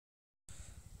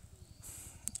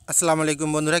আসসালামু আলাইকুম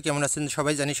বন্ধুরা, কেমন আছেন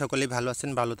সবাই? জানি সকলেই ভালো আছেন,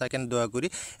 ভালো থাকেন, দোয়া করি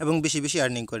এবং বেশি বেশি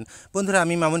আর্নিং করেন। বন্ধুরা,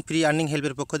 আমি মামুন ফ্রি আর্নিং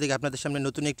হেল্পের পক্ষ থেকে আপনাদের সামনে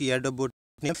নতুন একটি এয়ারড্রপ বোর্ড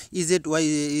নিয়ে EZY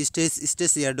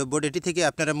এয়ারড্রপ বোর্ড। এটি থেকে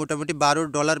আপনারা মোটামুটি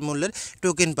 $12 মূল্যের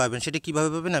টোকেন পাবেন। সেটা কীভাবে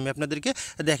পাবেন আমি আপনাদেরকে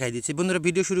দেখাই দিচ্ছি। বন্ধুরা,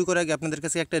 ভিডিও শুরু করার আগে আপনাদের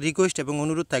কাছে একটা রিকোয়েস্ট এবং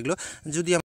অনুরোধ থাকলো,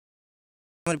 যদি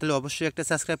আমার পেলে অবশ্যই একটা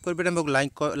সাবস্ক্রাইব করবেন এবং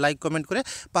লাইক কমেন্ট করে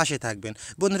পাশে থাকবেন।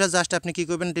 বন্ধুরা, জাস্ট আপনি কী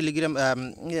করবেন, টেলিগ্রাম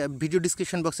ভিডিও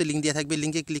ডিসক্রিপশন বক্সে লিঙ্ক দেওয়া থাকবে।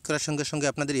 লিঙ্কে ক্লিক করার সঙ্গে সঙ্গে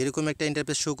আপনাদের এরকম একটা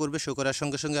ইন্টারফেস শো করবে। শো করার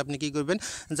সঙ্গে সঙ্গে আপনি কী করবেন,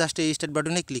 জাস্ট এই স্টার্ট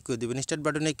বাটনে ক্লিক করে দেবেন। স্টার্ট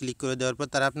বাটনে ক্লিক করে দেওয়ার পর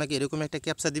তারা আপনাকে এরকম একটা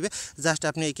ক্যাপচা দিবে। জাস্ট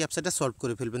আপনি এই ক্যাপচাটা সলভ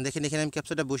করে ফেলবেন। দেখেন এখানে আমি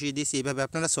ক্যাপচাটা বসিয়ে দিয়েছি, এইভাবে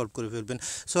আপনারা সলভ করে ফেলবেন।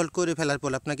 সলভ করে ফেলার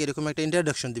পর আপনাকে এরকম একটা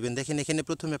ইন্ট্রোডাকশন দিবেন। দেখেন এখানে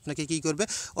প্রথমে আপনাকে কী করবে,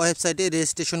 ওয়েবসাইটে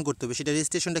রেজিস্ট্রেশন করতে হবে। সেটা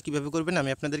রেজিস্ট্রেশনটা কীভাবে করবেন আমি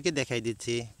আপনাদেরকে দেখাই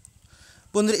দিচ্ছি।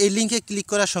 বন্ধুরা, এই লিঙ্কে ক্লিক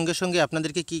করার সঙ্গে সঙ্গে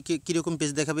আপনাদেরকে কীরকম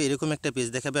পেজ দেখাবে, এরকম একটা পেজ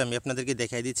দেখাবে। আমি আপনাদেরকে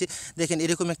দেখাই দিচ্ছি। দেখেন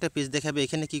এরকম একটা পেজ দেখাবে।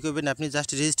 এখানে কী করবেন, আপনি জাস্ট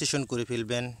রেজিস্ট্রেশন করে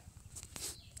ফেলবেন।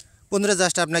 বন্ধুরা,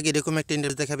 জাস্ট আপনাকে এরকম একটা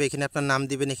ইন্টারফেস দেখাবে। এখানে আপনার নাম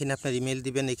দিবেন, এখানে আপনার ইমেল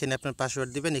দিবেন, এখানে আপনার পাসওয়ার্ড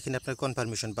দিবেন, এখানে আপনার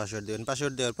কনফার্মেশন পাসওয়ার্ড দিবেন।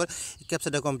 পাসওয়ার্ড দেওয়ার পর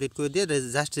ক্যাপচাটা কমপ্লিট করে দিয়ে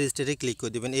জাস্ট রেজিস্টারে ক্লিক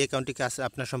করে দেবেন। এই অ্যাকাউন্টটি কাজ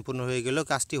আপনার সম্পূর্ণ হয়ে গেল।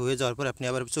 কাজটি হয়ে যাওয়ার পর আপনি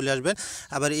আবার চলে আসবেন,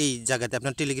 আবার এই জায়গাতে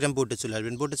আপনার টেলিগ্রাম বোর্ডে চলে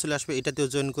আসবেন। বোর্ডে চলে আসবে, এটাতেও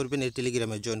জয়েন করবেন, এই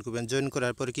টেলিগ্রামে জয়েন করবেন। জয়েন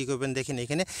করার পর কী করবেন, দেখেন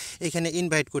এখানে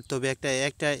ইনভাইট করতে হবে।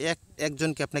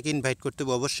 একজনকে আপনাকে ইনভাইট করতে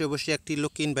হবে। অবশ্যই একটি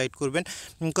লোককে ইনভাইট করবেন।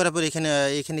 করার পর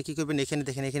এখানে কী করবেন, এখানে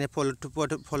দেখেন এখানে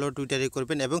ফলো টুইটারে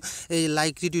করবেন এবং এই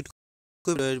লাইক রিটুইট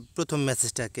প্রথম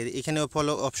মেসেজটাকে এখানে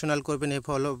ফলো অপশনাল করবেন। এই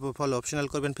ফলো অপশনাল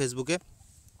করবেন ফেসবুকে,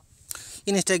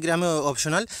 ইনস্টাগ্রামে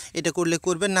অপশনাল। এটা করলে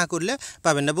করবেন, না করলে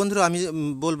পাবেন না। বন্ধুরা, আমি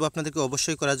বলবো আপনাদেরকে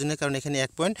অবশ্যই করার জন্য, কারণ এখানে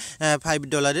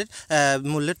 $1.5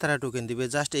 মূল্যের তারা টোকেন দিবে।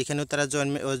 জাস্ট এখানেও তারা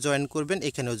জয়েন করবেন,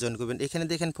 এখানেও জয়েন করবেন। এখানে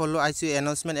দেখেন follow ICU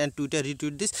announcement and Twitter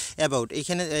retweet this about.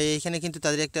 এখানে কিন্তু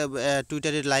তাদের একটা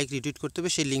টুইটারের লাইক রিটুইট করতে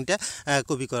হবে, সেই লিঙ্কটা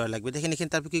কপি করা লাগবে। দেখেন এখানে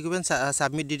তারপর কী করবেন,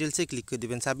 সাবমিট ডিটেলসে ক্লিক করে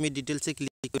দেবেন। সাবমিট ডিটেলসে ক্লিক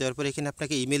দেওয়ার পর এখানে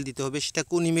আপনাকে ইমেল দিতে হবে। সেটা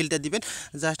কোন ইমেলটা দিবেন,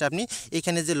 জাস্ট আপনি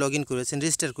এখানে যে লগ ইন করেছেন,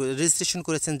 রেজিস্ট্রেশন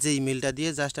করেছেন যে ইমেলটা দিয়ে,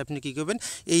 জাস্ট আপনি কী করবেন,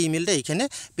 এই ইমেলটা এখানে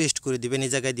পেস্ট করে দিবেন,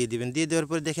 এই জায়গায় দিয়ে দিবেন। দিয়ে দেওয়ার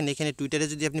পর দেখেন এখানে টুইটারে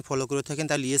যদি আপনি ফলো করে থাকেন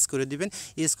তাহলে ইয়েস করে দিবেন।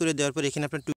 ইয়েস করে দেওয়ার পর এখানে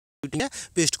আপনার টুইটারটা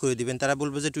পেস্ট করে দিবেন। তারা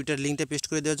বলবো যে টুইটার লিঙ্কটা পেস্ট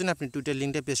করে দেওয়ার জন্য আপনি টুইটার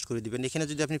লিঙ্কটা পেস্ট করে দিবেন। এখানে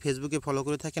যদি আপনি ফেসবুকে ফলো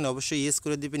করে থাকেন অবশ্যই ইয়েস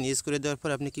করে দিবেন। ইয়েস করে দেওয়ার পর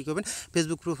আপনি কী করবেন,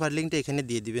 ফেসবুক প্রোফাইল লিঙ্কটা এখানে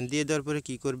দিয়ে দিবেন। দিয়ে দেওয়ার পরে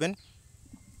কী করবেন,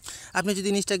 আপনি যদি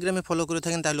ইনস্টাগ্রামে ফলো করে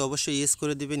থাকেন তাহলে অবশ্যই ইয়েস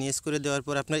করে দিবেন। ইয়েস করে দেওয়ার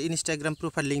পর আপনার ইনস্টাগ্রাম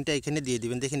প্রোফাইল লিঙ্কটা এখানে দিয়ে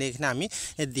দিবেন। দেখেন এখানে আমি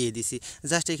দিয়ে দিছি।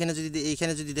 জাস্ট এখানে যদি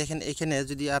দেখেন, এখানে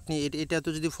যদি আপনি এটা তো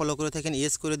যদি ফলো করে থাকেন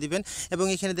ইয়েস করে দিবেন। এবং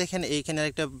এখানে দেখেন এইখানে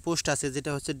একটা পোস্ট আছে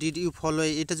যেটা হচ্ছে ডিড ইউ ফলো।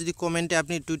 এটা যদি কমেন্টে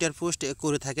আপনি টুইটার পোস্ট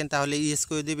করে থাকেন তাহলে ইয়েস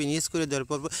করে দেবেন। ইয়েস করে দেওয়ার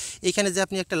পর এখানে যে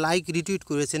আপনি একটা লাইক রিটুইট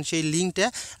করেছেন সেই লিঙ্কটা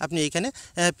আপনি এখানে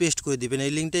পেস্ট করে দিবেন।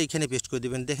 এই লিঙ্কটা এখানে পেস্ট করে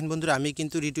দিবেন। দেখেন বন্ধুরা, আমি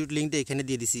কিন্তু রিটুইট লিঙ্কটা এখানে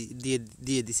দিয়ে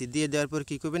দিছি। দিয়ে দেওয়ার পর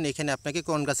কী করবেন, এখানে আপনাকে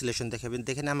কনগ্রাচুলেশন দেখাবেন।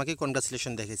 দেখেন আমাকে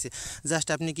কনগ্রাচুলেশন দেখেছে। জাস্ট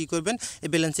আপনি কী করবেন, এই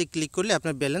ব্যালেন্সে ক্লিক করলে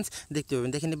আপনার ব্যালেন্স দেখতে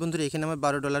পাবেন। দেখেন বন্ধুরা, এখানে আমার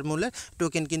 $12 মূল্যের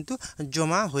টোকেন কিন্তু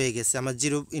জমা হয়ে গেছে, আমার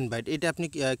জিরো ইনভাইট। এটা আপনি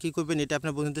কী করবেন, এটা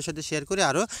আপনার বন্ধুদের সাথে শেয়ার করে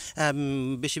আরও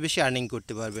বেশি বেশি আর্নিং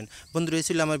করতে পারবেন। বন্ধুরা, এই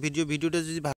ছিল আমার ভিডিওটা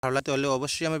যদি ভালো লাগে তাহলে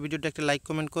অবশ্যই আমার ভিডিওটা একটা লাইক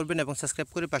কমেন্ট করবেন এবং সাবস্ক্রাইব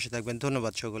করে পাশে থাকবেন।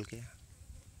 ধন্যবাদ সকলকে।